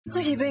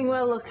Well, you're being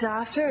well looked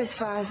after as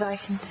far as I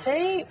can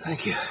see.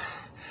 Thank you.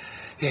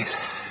 Yes,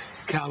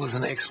 Carl is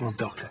an excellent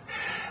doctor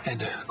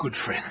and a good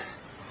friend.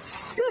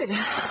 Good.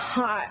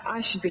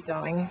 I should be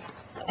going.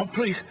 Oh,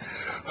 please,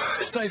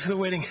 stay for the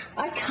wedding.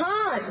 I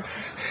can't.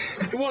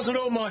 It wasn't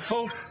all my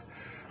fault.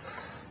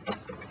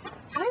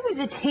 I was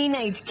a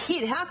teenage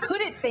kid. How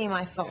could it be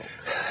my fault?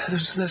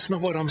 That's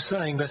not what I'm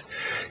saying, but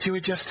you were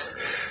just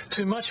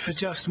too much for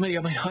just me.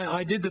 I mean,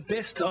 I did the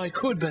best I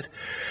could, but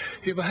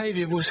your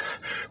behaviour was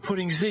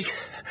putting Zeke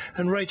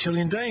and Rachel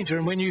in danger.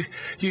 And when you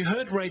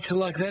hurt Rachel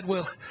like that,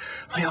 well,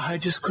 I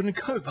just couldn't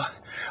cope.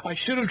 I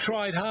should have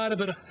tried harder,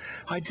 but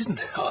I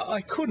didn't.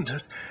 I couldn't.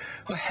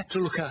 I had to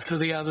look after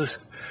the others.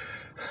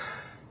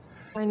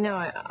 I know.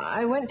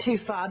 I went too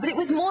far, but it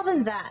was more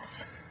than that.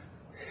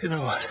 You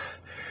know what?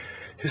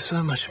 You're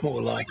so much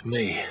more like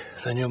me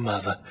than your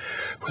mother.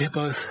 We're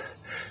both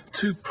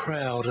too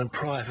proud and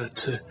private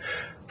to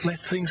let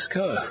things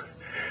go.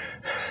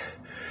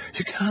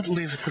 You can't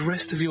live the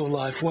rest of your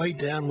life weighed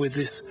down with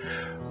this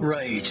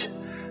rage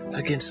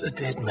against a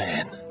dead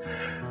man.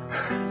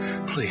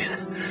 Please,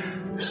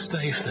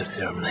 stay for the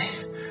ceremony.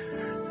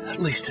 At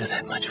least do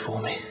that much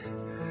for me.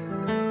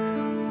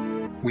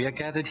 We are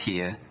gathered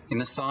here in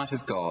the sight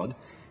of God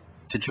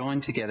to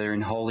join together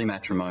in holy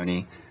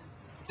matrimony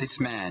this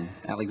man,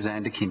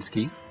 Alexander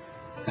Kinski,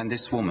 and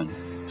this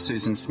woman,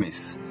 Susan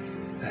Smith.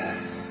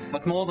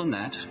 But more than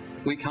that,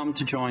 we come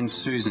to join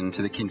Susan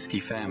to the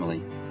Kinski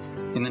family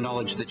in the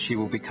knowledge that she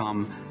will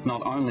become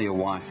not only a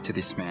wife to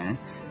this man,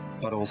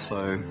 but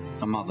also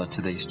a mother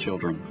to these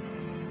children.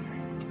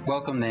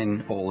 Welcome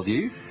then, all of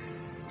you,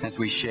 as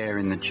we share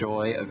in the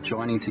joy of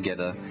joining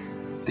together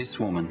this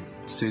woman,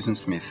 Susan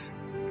Smith,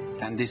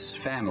 and this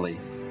family,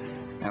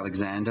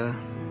 Alexander,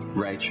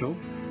 Rachel,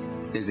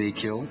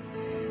 Ezekiel,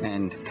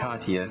 and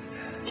Katia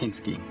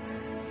Kinski.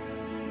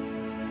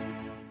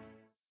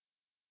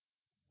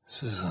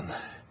 Susan,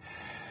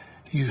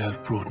 you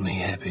have brought me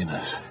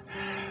happiness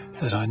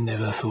that I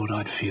never thought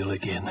I'd feel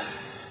again.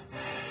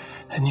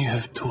 And you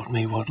have taught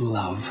me what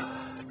love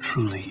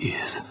truly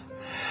is.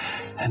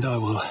 And I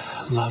will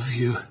love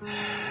you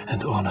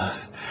and honour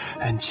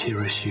and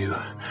cherish you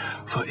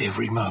for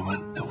every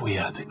moment that we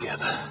are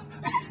together.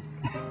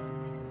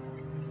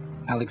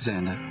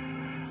 Alexander,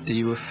 do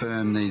you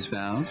affirm these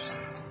vows?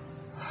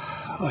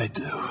 I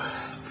do.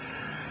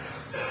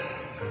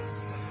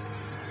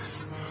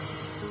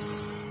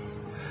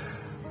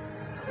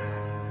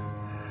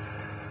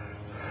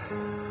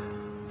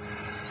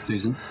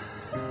 Susan?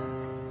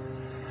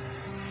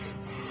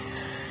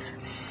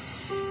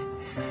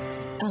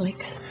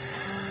 Alex,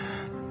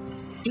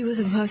 you are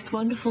the most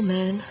wonderful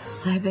man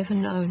I have ever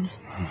known.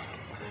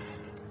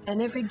 And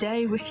every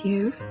day with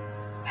you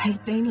has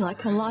been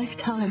like a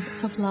lifetime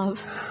of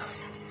love.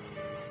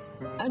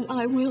 And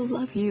I will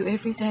love you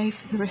every day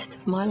for the rest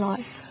of my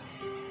life.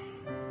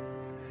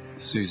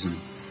 Susan,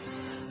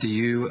 do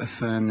you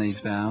affirm these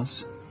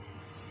vows?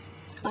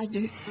 I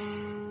do.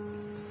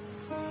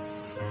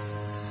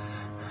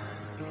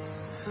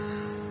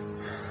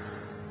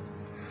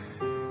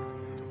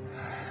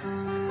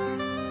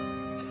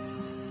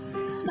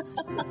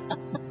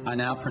 I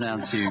now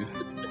pronounce you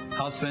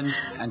husband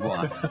and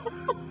wife.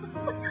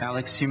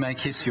 Alex, you may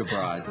kiss your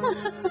bride.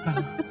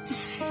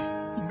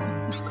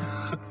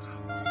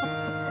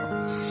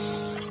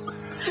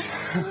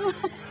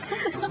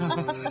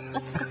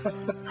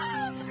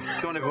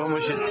 Come on, everyone,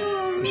 we should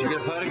get a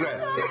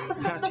photograph.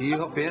 Katia, you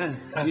hop in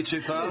and you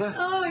two, father.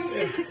 Oh,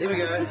 yeah. Here we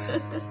go.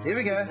 Here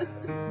we go.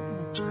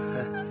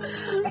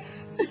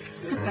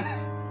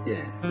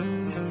 Yeah.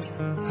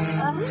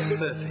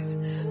 Perfect.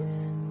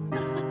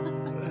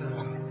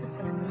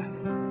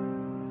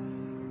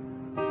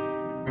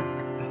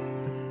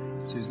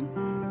 Susan?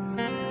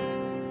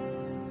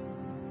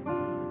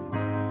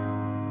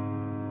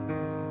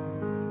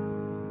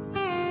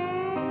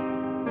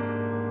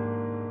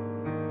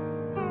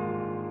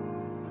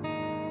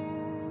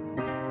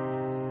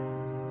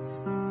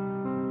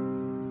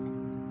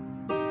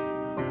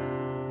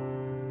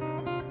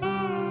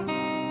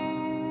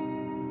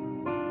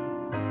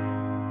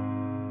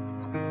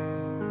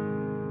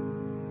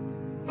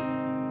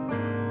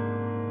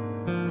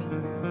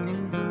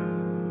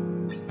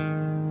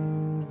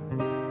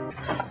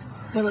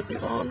 Will it be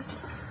long?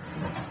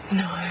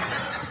 No.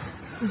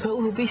 But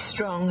we'll be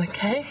strong,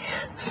 okay?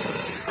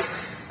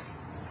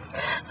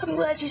 I'm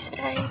glad you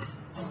stayed.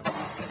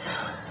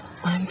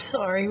 I'm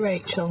sorry,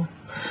 Rachel,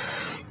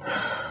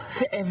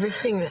 for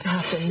everything that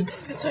happened.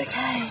 It's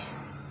okay.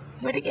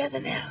 We're together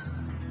now.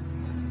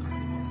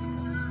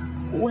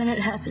 When it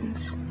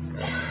happens,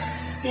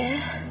 Yeah?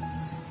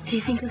 do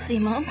you think you'll see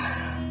Mum?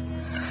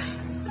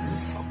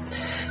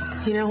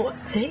 You know what,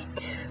 Zeke?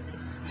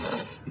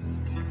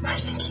 I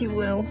think you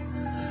will.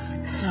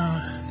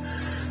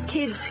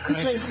 Kids,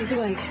 quickly, he's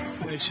awake.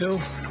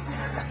 Rachel,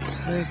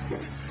 Zeke.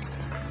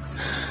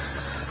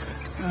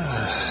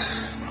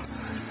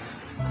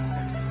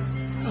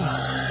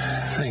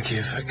 Thank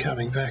you for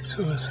coming back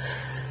to us.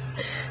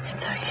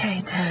 It's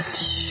okay, Dad.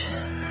 Shh.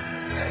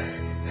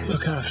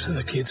 Look after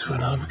the kids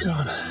when I'm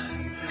gone.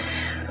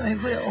 I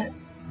will.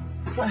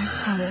 I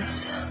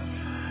promise.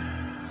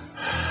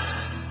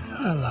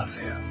 I love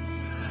you.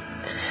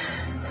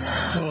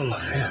 All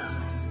of you.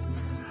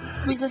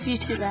 We love you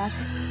too, Dad.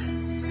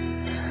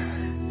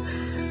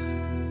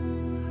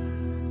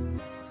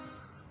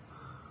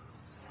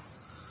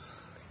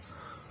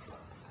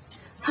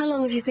 How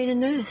long have you been a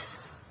nurse?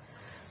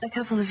 A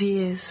couple of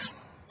years.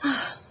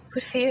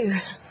 Good for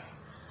you.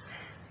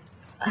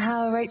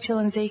 How are Rachel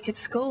and Zeke at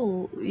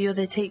school? You're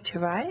their teacher,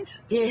 right?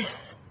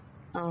 Yes.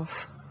 Oh,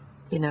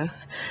 you know,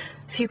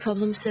 a few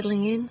problems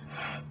settling in.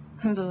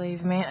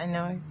 Believe me, I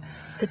know.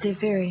 But they're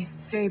very,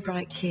 very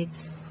bright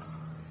kids.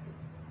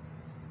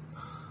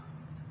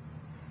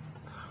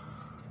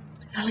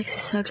 Alex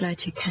is so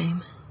glad you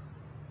came.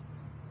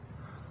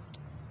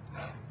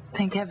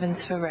 Thank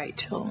heavens for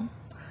Rachel.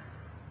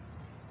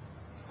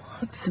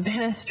 It's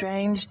been a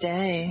strange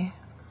day.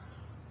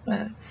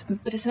 But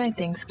it's made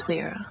things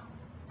clearer.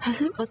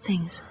 Has it? What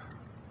things?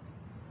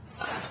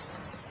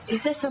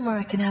 Is there somewhere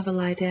I can have a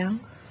lie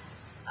down?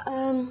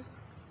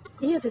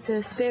 Yeah, there's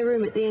a spare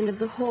room at the end of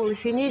the hall.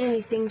 If you need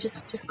anything,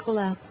 just call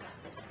out.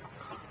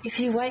 If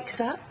he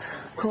wakes up,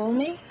 call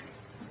me.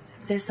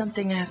 There's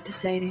something I have to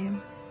say to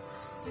him.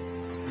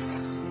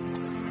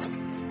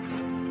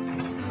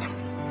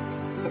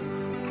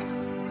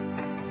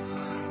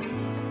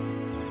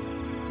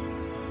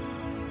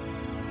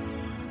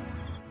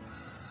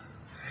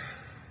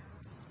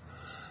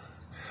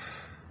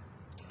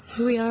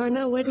 Here we are on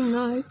our wedding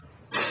night.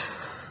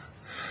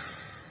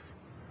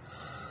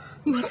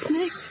 What's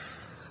next?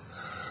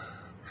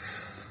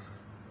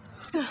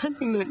 A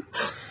honeymoon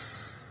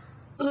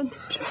on the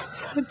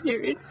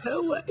Trans-Siberian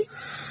Railway.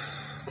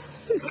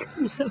 Who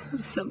comes up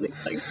with something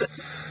like that?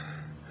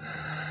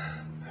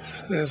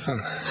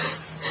 Susan.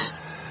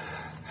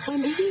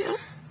 I'm here.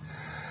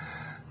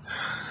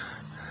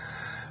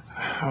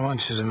 I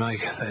want you to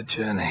make that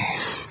journey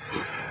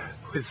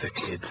with the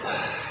kids.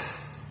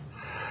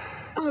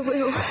 I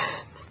will.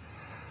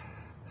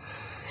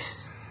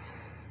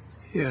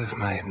 You've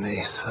made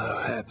me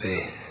so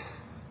happy.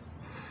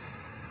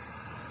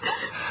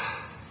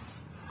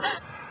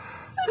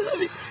 I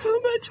love you so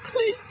much.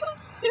 Please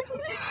forgive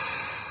me.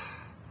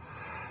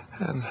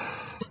 And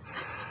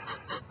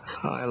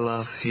I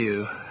love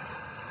you.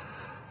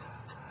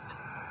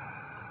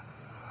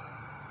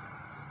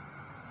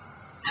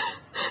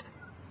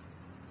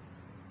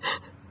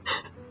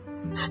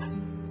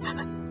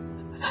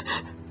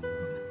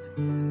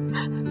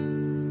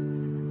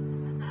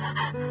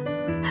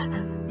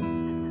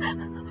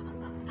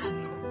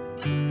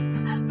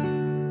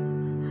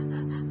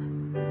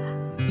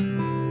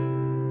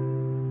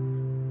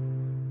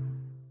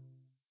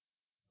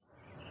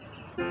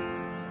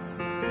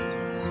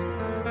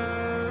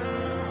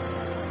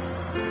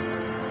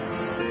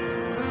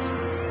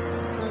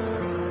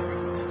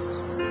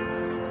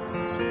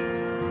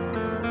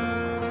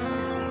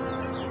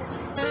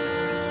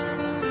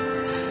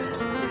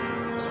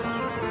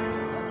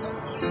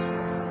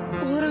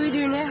 What do we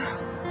do now?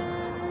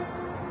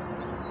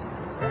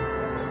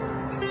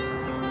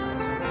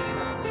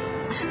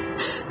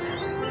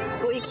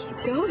 We keep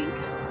going.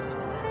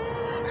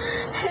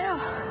 How?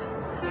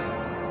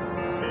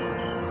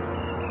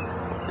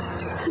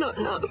 I don't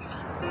know.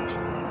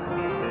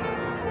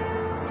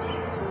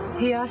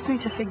 He asked me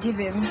to forgive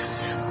him.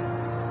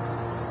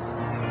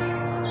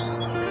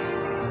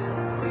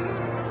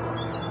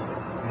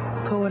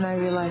 But when I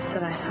realized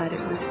that I had,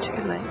 it was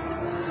too late.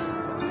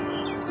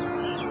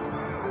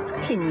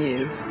 He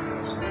knew.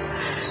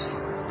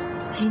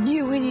 He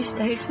knew when you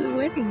stayed for the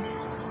wedding.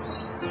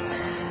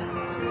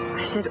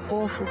 I said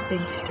awful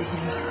things to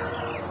him.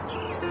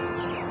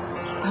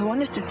 I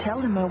wanted to tell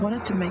him. I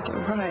wanted to make it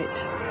right.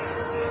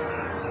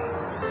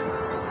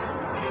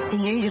 He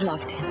knew you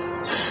loved him.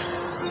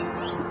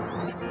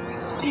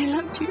 He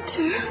loved you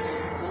too.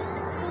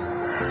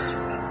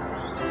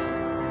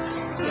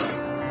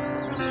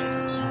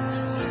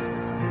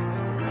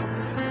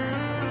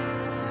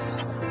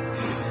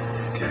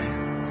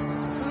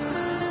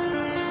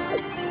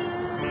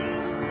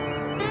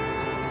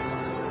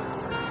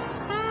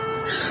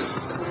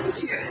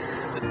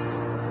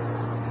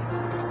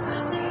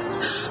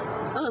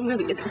 I'm going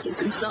to get the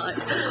kids inside.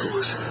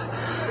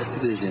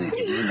 If there's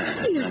anything you know,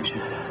 don't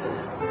you?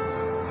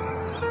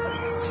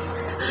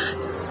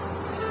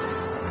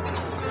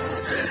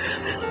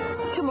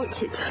 Come on,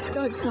 kids. Let's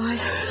go inside.